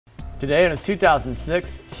Today on this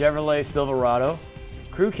 2006 Chevrolet Silverado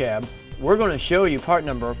Crew Cab, we're going to show you part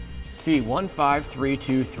number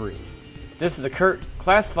C15323. This is a CURT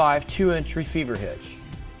Class 5 2-inch receiver hitch.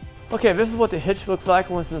 Okay, this is what the hitch looks like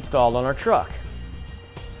when it's installed on our truck.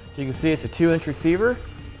 You can see it's a 2-inch receiver.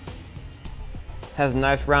 Has a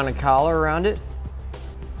nice rounded collar around it.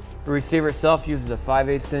 The receiver itself uses a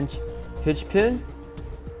 5/8 inch hitch pin.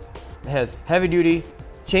 It has heavy-duty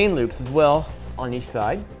chain loops as well on each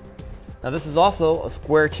side. Now this is also a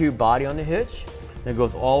square tube body on the hitch that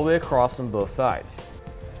goes all the way across on both sides.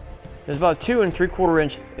 There's about a 2 3/4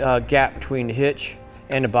 inch gap between the hitch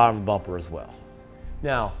and the bottom of the bumper as well.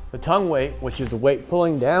 Now the tongue weight, which is the weight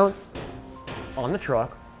pulling down on the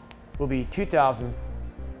truck, will be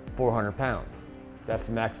 2,400 pounds. That's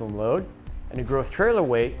the maximum load. And the gross trailer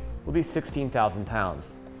weight will be 16,000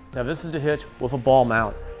 pounds. Now this is the hitch with a ball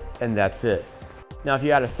mount, and that's it. Now if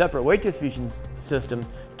you add a separate weight distribution system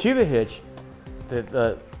to the hitch,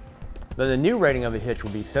 the new rating of the hitch will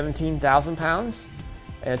be 17,000 pounds,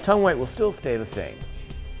 and the tongue weight will still stay the same.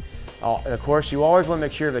 And of course, you always want to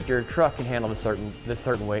make sure that your truck can handle this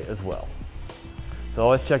certain weight as well. So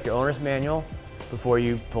always check your owner's manual before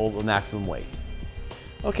you pull the maximum weight.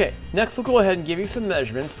 Okay, next we'll go ahead and give you some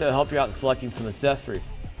measurements to help you out in selecting some accessories,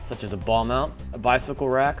 such as a ball mount, a bicycle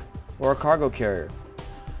rack, or a cargo carrier.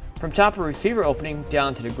 From top of the receiver opening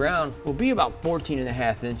down to the ground will be about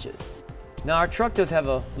 14.5 inches. Now our truck does have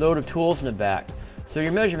a load of tools in the back, so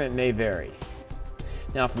your measurement may vary.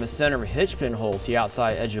 Now from the center of a hitch pin hole to the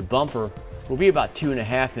outside edge of the bumper will be about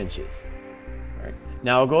 2.5 inches. All right,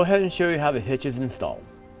 now I'll go ahead and show you how the hitch is installed.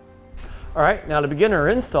 All right, now to begin our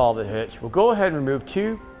install of the hitch, we'll go ahead and remove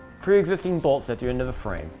 2 pre-existing bolts at the end of the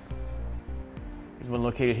frame. There's one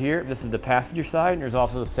located here. This is the passenger side, and there's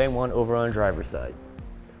also the same one over on the driver's side.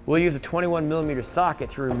 We'll use a 21mm socket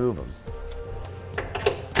to remove them.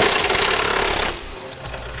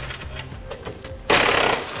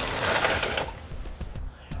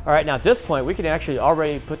 All right, now at this point, we can actually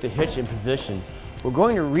already put the hitch in position. We're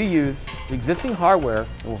going to reuse the existing hardware,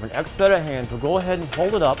 and with an extra set of hands, we'll go ahead and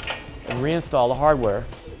hold it up and reinstall the hardware.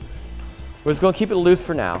 We're just going to keep it loose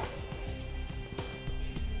for now.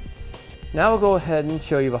 Now we'll go ahead and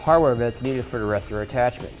show you the hardware that's needed for the rest of our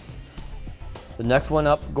attachments. The next one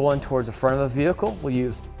up, going towards the front of the vehicle, we'll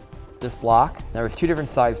use this block. Now there's 2 different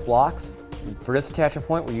size blocks. For this attachment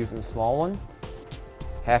point, we're using a small one,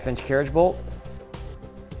 1/2 inch carriage bolt,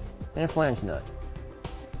 and a flange nut.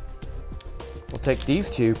 We'll take these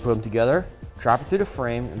 2, put them together, drop it through the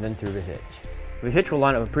frame, and then through the hitch. The hitch will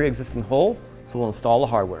line up with a pre-existing hole, so we'll install the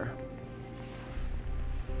hardware.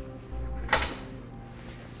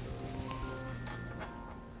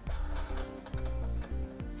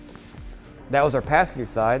 That was our passenger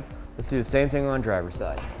side. Let's do the same thing on the driver's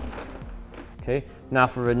side. Okay, now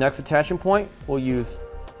for the next attachment point, we'll use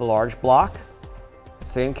the large block,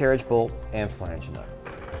 same carriage bolt, and flange nut.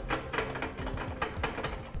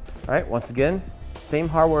 All right, once again, same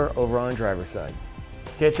hardware over on the driver's side.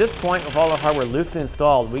 Okay, at this point, with all the hardware loosely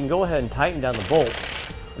installed, we can go ahead and tighten down the bolts,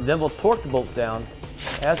 and then we'll torque the bolts down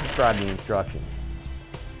as described in the instructions.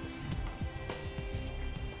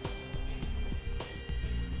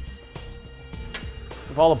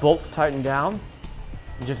 With all the bolts tightened down,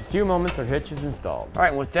 in just a few moments our hitch is installed. All right,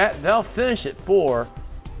 and with that, that'll finish it for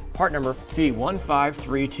part number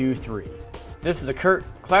C15323. This is a CURT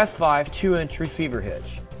Class 5 2-inch receiver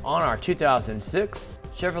hitch on our 2006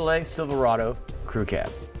 Chevrolet Silverado Crew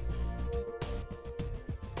Cab.